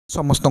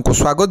समस्त को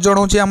स्वागत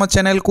जनाऊँ आम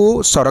चैनल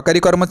को सरकारी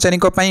कर्मचारी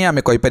आम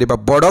कहीपर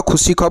बड़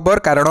खुशी खबर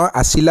कारण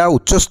आसला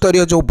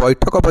उच्चस्तरीय जो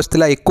बैठक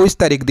बसला 21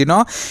 तारिख दिन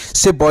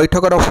से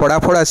बैठकर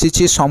फड़ाफड़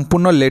आसी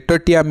संपूर्ण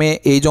लेटरटी आम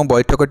ये जो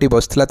बैठकटी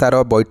बसला तार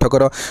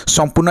बैठकर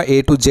संपूर्ण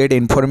ए टू जेड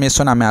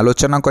इनफॉरमेशन आम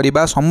आलोचना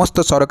करवा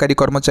समस्त सरकारी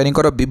कर्मचारी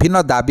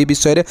विभिन्न दाबी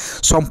विषय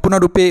संपूर्ण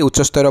रूपे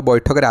उच्चस्तरीय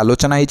बैठक में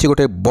आलोचना होती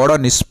गोटे बड़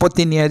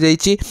निष्पत्ति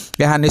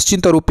यह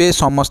निश्चित रूपे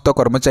समस्त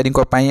कर्मचारी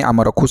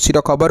आमर खुशी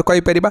खबर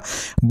कहीपर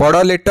बड़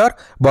लेटर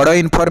बड़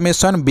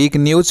information big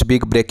news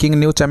big breaking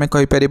news आम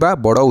कहीपर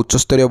बड़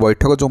उच्चस्तरीय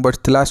बैठक जो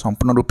बढ़ता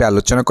संपूर्ण रूपे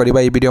आलोचना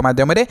करवा वीडियो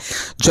माध्यम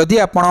जदि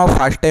आप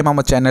फास्ट टाइम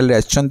आम चैनल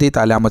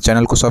आम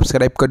चैनल को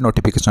सब्सक्राइब कर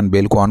नोटिफिकेशन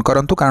बेल को ऑन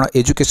करूँ कारण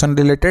एजुकेशन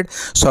रिलेटेड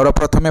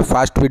सर्वप्रथमे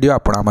फास्ट वीडियो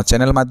आप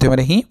चैनल माध्यम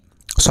ही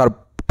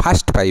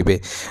फास्ट पाइबे।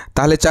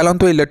 ताहले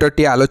चलतु ये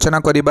लेटरटी आलोचना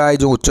करवा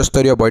जो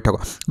उच्चस्तरीय बैठक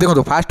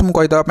देखो फास्ट मुझे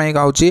कहीदेवाई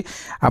कहूँ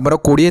आमर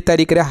 20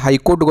 तारिख में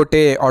हाईकोर्ट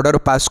गोटे ऑर्डर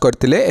पास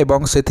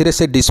करते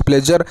से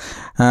डिस्प्लेजर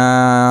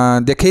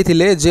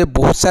देखते जे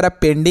बहुत सारा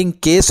पेंडिंग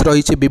केस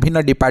रही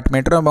विभिन्न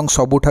डिपार्टमेंटर और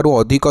सबुठारु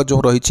अधिक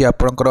जो रही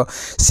आपंकर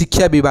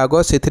शिक्षा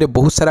विभाग से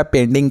बहुत सारा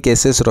पेंडिंग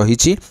केसेस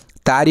रही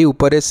तारी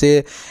उपरे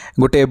से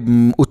गोटे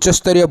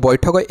उच्चस्तरीय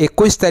बैठक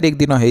 21 तारिख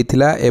दिन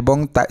होता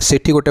एवं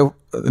सेठी गोटे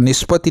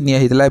निष्पत्ति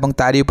निया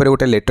तारी उपरे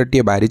गोटे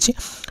लेटरटी बाहरी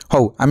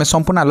हौ आम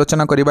संपूर्ण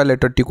आलोचना करवा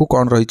लेटरटी को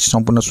कौन रही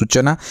संपूर्ण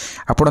सूचना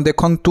आपड़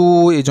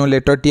देखु ये जो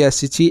लेटरटी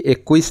आसी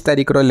 21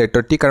 तारिख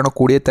लेटरटी कारण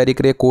 20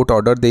 तारिख रे कोर्ट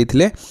ऑर्डर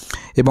देते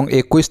एवं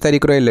 21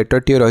 तारिख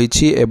लेटरटी रही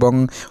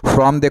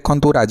फ्रॉम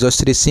देखु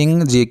राजश्री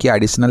सिंह जी की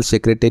एडिशनल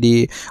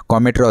सेक्रेटरी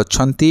गवर्नमेंट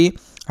अच्छी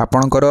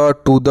आपणकर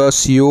to the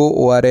CO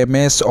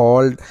ORMS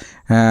all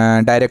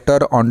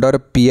director under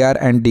PR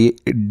and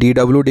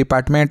DW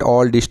department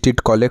all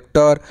district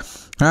collector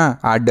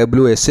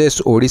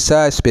RWSS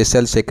Odisha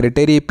special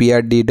secretary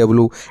PR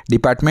DW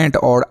department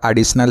और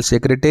additional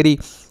secretary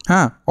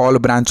all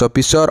branch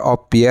officer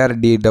of PR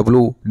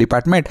DW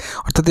department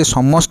अर्थात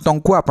समस्त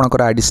को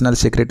आपणकर additional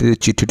secretary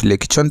चिठी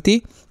लिखिं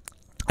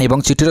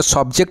एवं चिठीर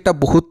subject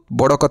बहुत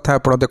बड़ कथा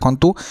आप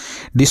देखु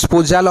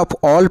disposal of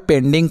all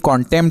pending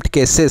contempt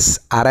cases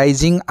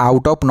arising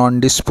out of non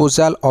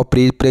disposal of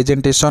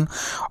representation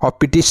of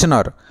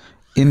petitioner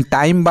in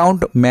time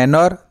bound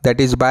manner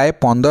that is by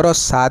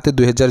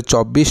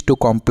 15/7/2024 to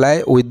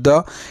comply with the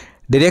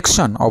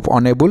direction of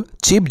honourable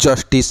chief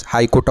justice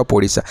high court of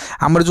Odisha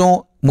आमर जो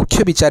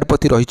मुख्य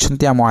विचारपति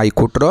रही आम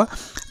हाईकोर्टर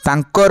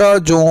तांकर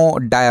जो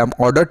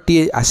order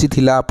T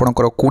आसी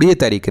आपणकर 20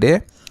 तारिख रे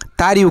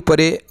तारी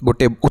उपरे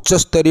गोटे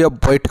उच्चस्तरीय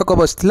बैठक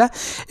बसला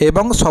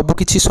एवं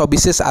सबकिछि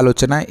सविशेष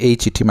आलोचना यही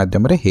चिठी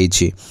माध्यम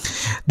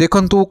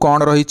देखु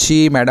कौन रही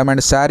madam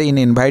and sir in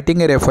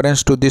inviting a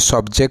reference to this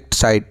subject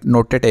side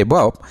noted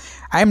above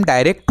I am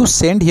direct to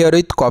send here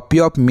with copy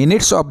of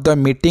minutes of the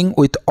meeting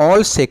with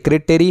all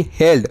secretary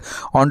held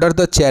under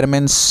the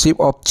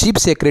chairmanship of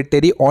chief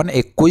secretary on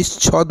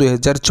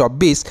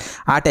 21/6/2024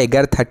 at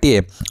 11:30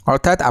 am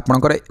अर्थात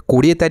आपनकर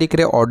 20 तारिख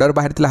रे order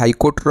बाहर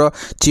high court रो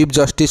chief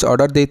justice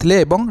order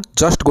देथिले एवं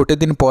just गोटे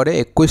दिन पर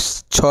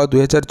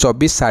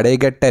 21/6/2024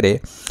 11:30 रे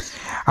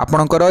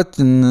आपनकर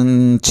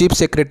चीफ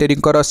सेक्रेटरी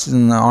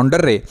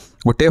अंडर रे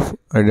गोटे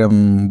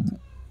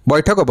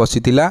बैठक बसी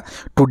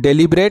to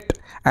deliberate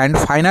and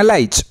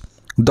finalize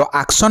the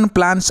action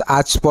plans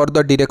as per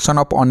the direction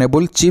of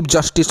Honorable Chief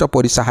Justice of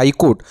Odisha High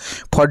Court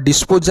for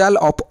disposal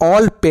of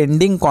all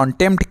pending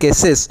contempt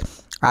cases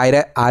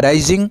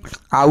arising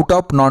out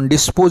of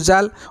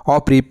non-disposal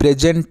of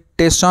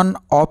representation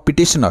of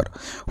petitioner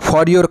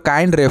for your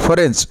kind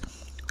reference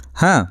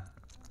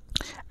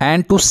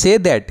and to say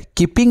that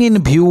keeping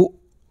in view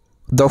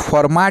the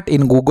format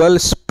in Google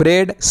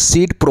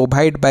spreadsheet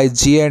provided by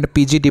G and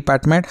PG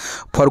department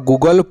for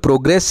Google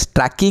progress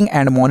tracking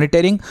and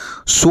monitoring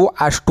so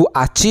as to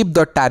achieve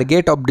the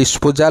target of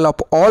disposal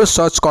of all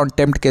such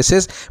contempt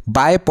cases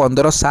by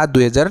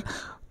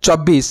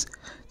 15/7/2024.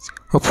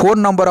 4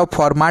 number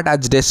of format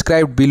as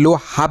described below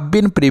have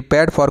been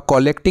prepared for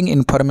collecting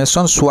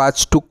information so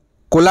as to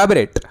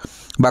collaborate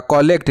but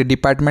collect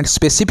department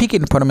specific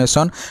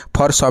information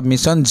for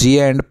submission G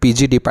and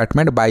PG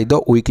department by the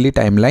weekly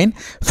timeline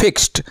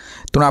fixed.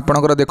 तेणु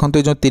आपंकर देखो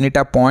जो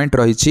 3टा point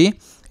रही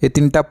ये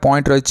 3टा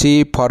point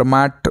रही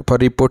format for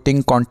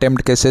reporting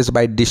contempt cases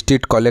bye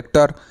district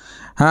collector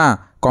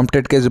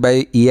complaint case by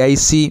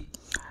EIC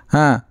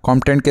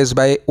complaint case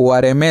by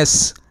ORMS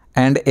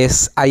and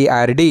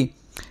SIRD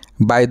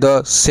by the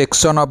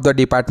section of the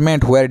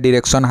department where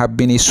direction have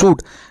been issued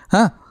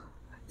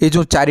ये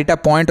जो 4टा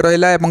point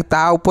रहा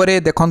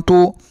देखु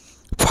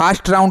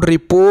fast round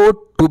report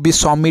to be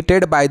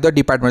submitted by the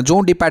department जो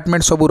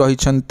department सब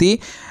रही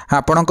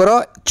आपणकर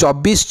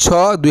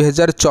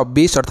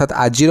 24/6/2024 अर्थात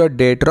आज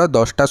डेट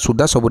 10टा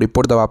सुधा सब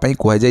रिपोर्ट देवाई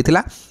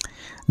कहुला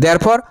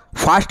therefore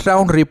fast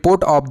round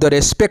report of the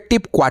respective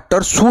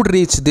quarter should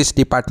reach this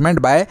department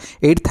bye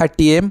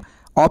 8:30 am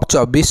of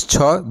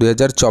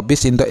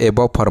 24/6/2024 in the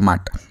above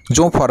format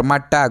जो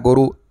form data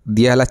आगु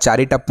दिहला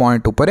 4टा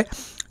पॉइंट उपरे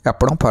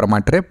आपण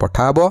फॉर्मेट रे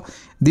पठाबो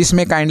this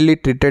may kindly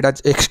treated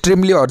as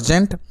extremely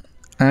urgent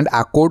and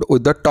accord with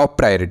the top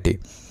priority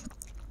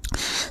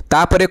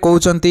तापरे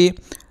कहउचंती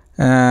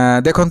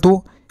देखंतु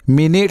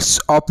minutes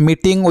of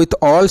meeting with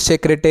all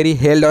secretary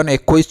held on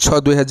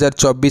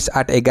 21/6/2024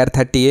 at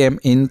 11:30 am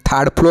in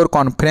third floor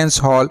conference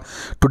hall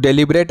to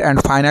deliberate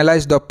and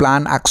finalize the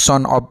plan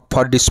action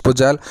for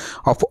disposal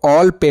of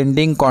all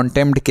pending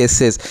contempt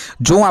cases।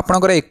 जो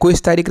आपनकर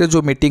 21 तारिख रे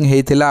जो meeting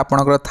हेइथिला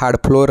आपनकर third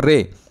floor रे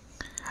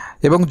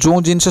एवं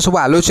जो जिनस सब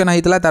आलोचना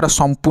हेइथिला तार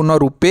संपूर्ण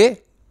रूपे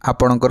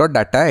आपनकर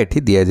डाटा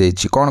एठी दिया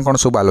जाइछि कोन कोन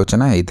सब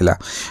आलोचना हेइथिला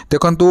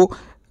देखंतु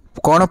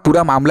कौन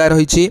पूरा मामला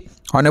रही।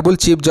 Honourable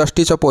chief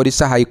justice of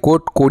Odisha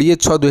high court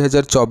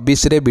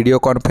 20/6/2024 रे वीडियो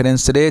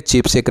कॉन्फ्रेंस रे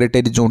चीफ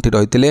सेक्रेटरी जो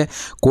रही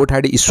court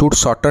had issued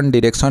certain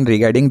direction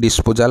regarding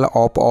disposal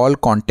of all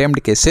contempt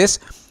cases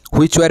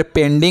which were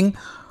pending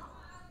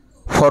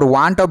for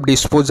want of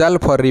disposal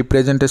for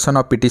representation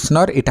of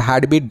petitioner। it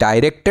had been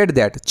directed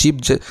that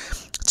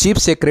chief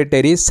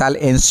secretary shall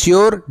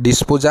ensure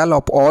disposal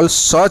of all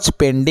such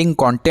pending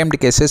contempt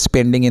cases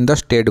pending in the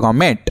state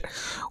government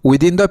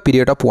within the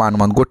period of 1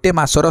 month। गोटे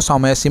मासर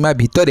समय सीमा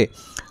भितरे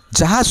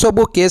जहाँ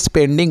सबू case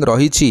pending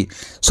रही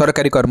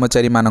सरकारी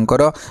कर्मचारी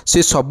मानकर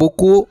से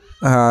सबको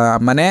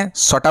माने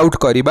सॉर्ट आउट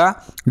करवा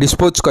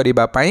डिस्पोज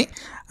करने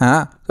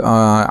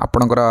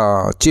आपणकर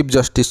चीफ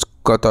जस्टिस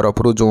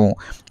तरफ जो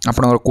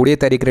आपणकर 20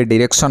 तारिख रे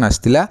डायरेक्शन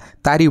आसला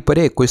तारी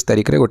उपरे 21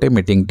 तारिख रे गोटे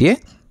मीटिंग टीए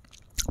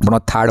आपण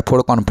थर्ड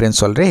फ्लोर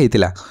कॉन्फ्रेंस हॉल रे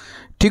हेतिला।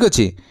 ठीक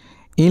अछि।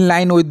 In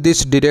line with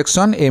this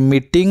direction a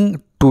meeting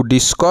to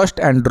discuss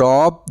and draw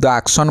up the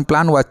action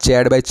plan was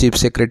chaired by chief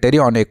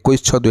secretary on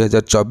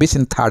 21/6/2024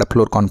 in third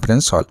floor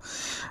conference hall।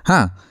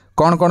 हाँ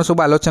कौन कौन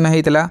सब आलोचना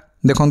हेतिला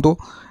देखंतु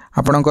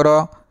आपणकर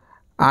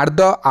at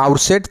the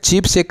outset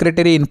chief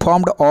secretary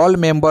informed all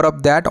member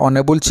of that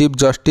honorable chief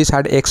justice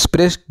had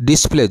expressed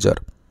displeasure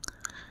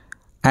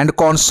and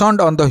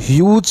concerned on the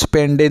huge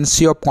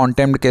pendency of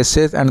contempt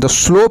cases and the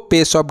slow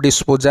pace of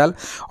disposal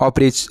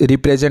of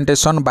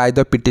representation by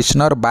the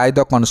petitioner by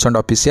the concerned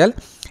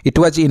official। It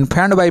was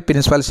informed by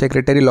Principal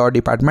Secretary Law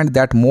Department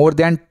that more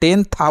than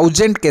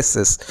 10,000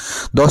 cases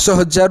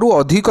 10,000 रु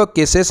अधिक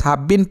cases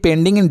have been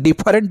pending in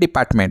different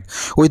department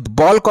with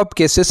bulk of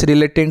cases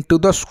relating to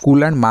the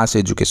school and mass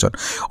education।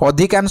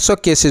 अधिकांश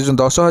cases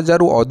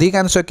 10,000 रु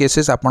अधिकांश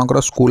cases आपनकर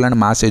school and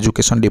mass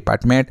education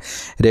department,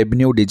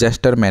 revenue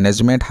disaster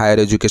management, higher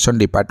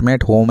education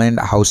department, home and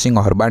housing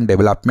urban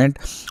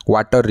development,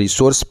 water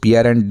resource,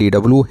 PR and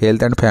DW,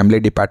 health and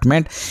family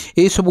department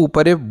ए सब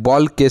ऊपर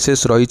bulk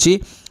cases रही।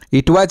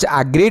 It was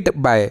agreed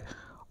by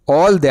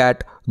all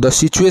that the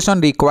situation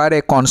required a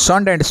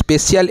concerned and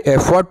special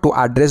effort to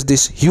address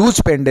this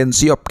huge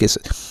pendency of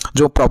cases।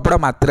 जो प्रबल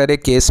मात्रा रे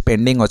case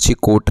pending अच्छी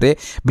court रे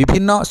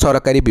विभिन्न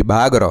सरकारी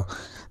विभाग रो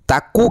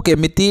ताकू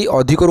केमिति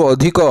अधिक रु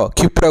अधिक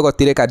क्षिप्र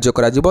गति रे कार्य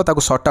करा जिवो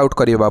ताकू सॉर्ट आउट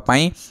करबा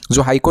पई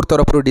जो हाईकोर्ट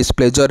तरफ रो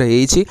डिस्प्लेजर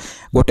हेइछि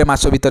गोटे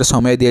मास भीतर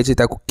समय दियाछि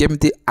ताकू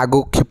केमिति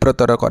आगो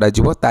क्षिप्रतर करा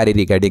जिवो तारी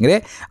रिगार्डिंग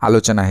रे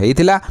आलोचना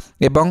हेइथिला।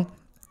 एवं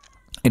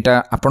इटा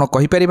आपण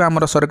कहि परिबा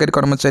हमर सरकारी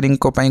कर्मचारी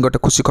को पई गोटे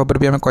खुशी खबर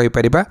भी हम कहि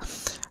परिबा।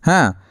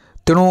 हाँ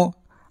तेणु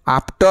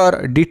after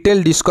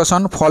detail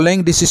discussion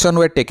following decision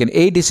way taken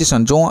a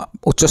decision जो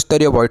उच्च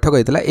स्तरीय बैठक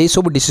होता है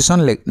सब डिसीजन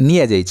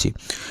निया जाइछि।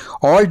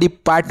 All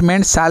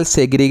department shall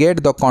segregate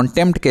the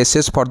contempt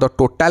cases for the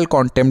total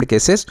contempt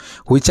cases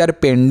which are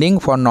pending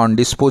for non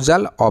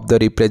disposal of the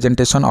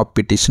representation of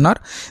petitioner.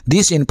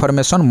 This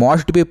information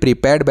must be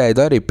prepared by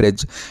the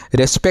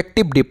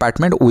respective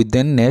department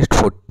within next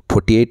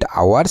 48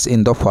 hours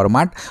in the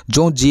format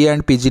जो जी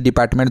and PG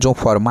department जो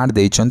format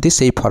देइछंती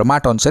सेही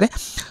format अनुसार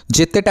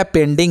जेतेटा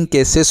pending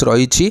cases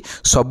रही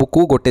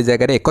सबको गोटे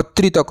जगह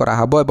एकत्रित करा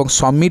हबो एवं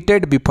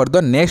submitted before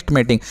the next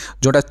meeting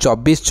जोटा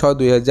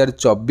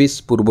 24/6/2024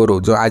 पूर्व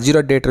जो आज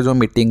डेट जो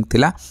मीटिंग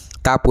थिला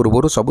ता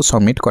पूर्व सब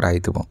सबमिट करा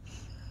हितबो।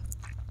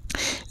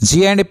 G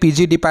and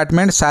PG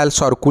department shall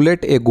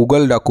circulate a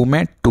Google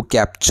document to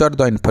capture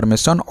the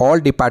information। All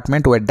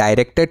department were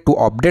directed to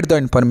update the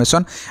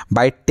information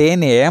by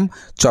 10 AM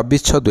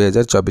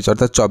 24/6/2024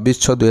 अर्थात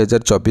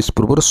 24/6/2024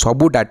 पूर्व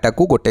सबू डाटा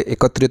को गोटे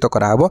एकत्रित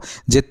कराहब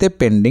जेते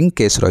पेंडिंग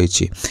केस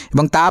रही।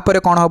 तापर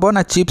कौन हम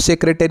ना chief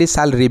secretary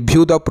shall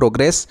review the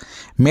progress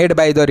made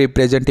by the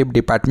representative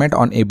department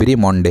on every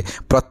Monday.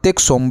 प्रत्येक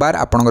सोमवार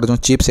आपनकर जो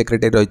चीफ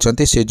सेक्रेटरी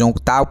रही से जो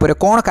तापर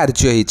कौन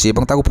कार्य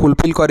होती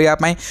फुलफिल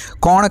करने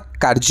कौन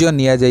कार्य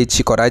निया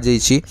जाइछि करा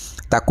जाइछि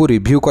ताकू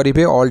रिव्यू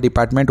करिवे। All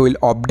department will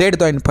update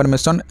the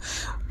information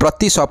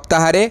प्रति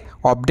सप्ताह रे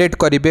अपडेट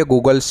करिवे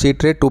गूगल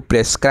शीट रे to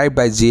prescribe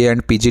bye ji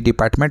and PG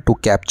department to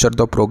capture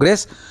the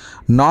progress.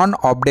 Non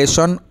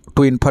updation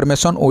to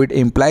information will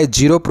imply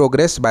zero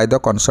progress by the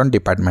concern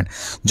department.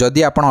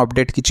 जदि आपण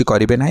update किछि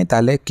करिवे नाही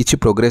ताले किछि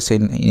प्रोग्रेस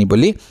हेनी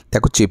बोली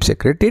ताकू चीफ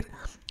सेक्रेटरी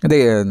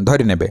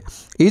धरी नेबे।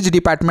 Each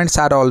departments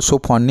are also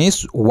furnish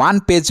 1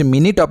 page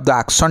minute of the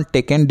action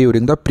taken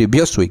during the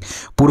previous week।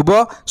 पूर्व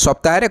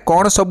सप्ताह रे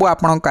कौन सब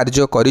आपण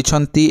कार्य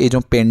करिसंती ए जो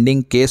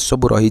पेंडिंग केस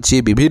सब रही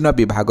विभिन्न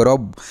विभाग रो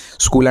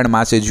school and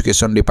mass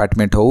education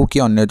department हो कि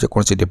अन्य जे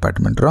कोनसी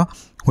department row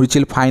which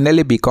will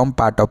finally become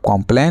part of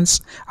compliance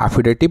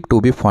affidavit to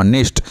be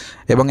furnished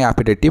एवं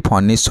affidavit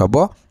furnish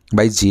हबो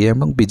बाय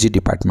जीएम और बीजी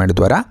डिपार्टमेंट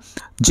द्वारा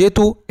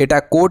जेहेतु एटा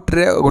कोर्ट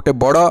रे गोटे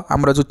बड़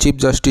आमर जो चीफ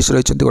जस्टिस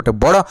रही गोटे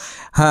बड़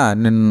हाँ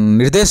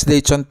निर्देश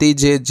देइछंती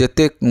जे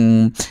जेते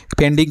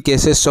पेंडिंग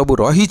केसेस सब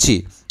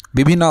रही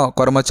विभिन्न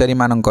कर्मचारी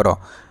मानकर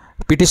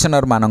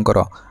पिटिशनर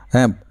मानकर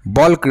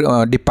बल्क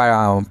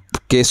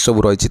केस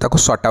सब रही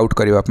सॉर्ट आउट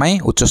करने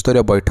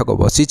उच्चस्तरीय बैठक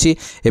बसी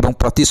एवं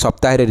प्रति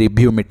सप्ताह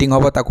रिव्यू मीटिंग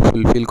हम ताको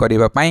फुलफिल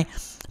करने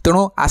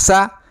तेणु आशा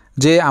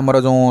जे आमर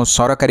जो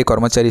सरकारी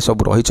कर्मचारी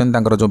सब रही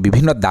जो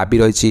विभिन्न दाबी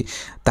रही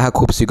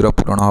खूब शीघ्र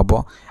पूरण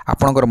हम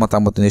आपणकर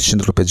मतामत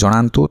निश्चित रूपे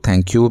जनातु।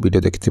 थैंक यू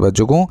वीडियो देखि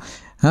जो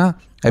हाँ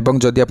एवं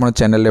जदि आप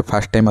चैनल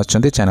फर्स्ट टाइम अच्छा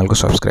चैनल को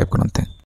सब्सक्राइब करते।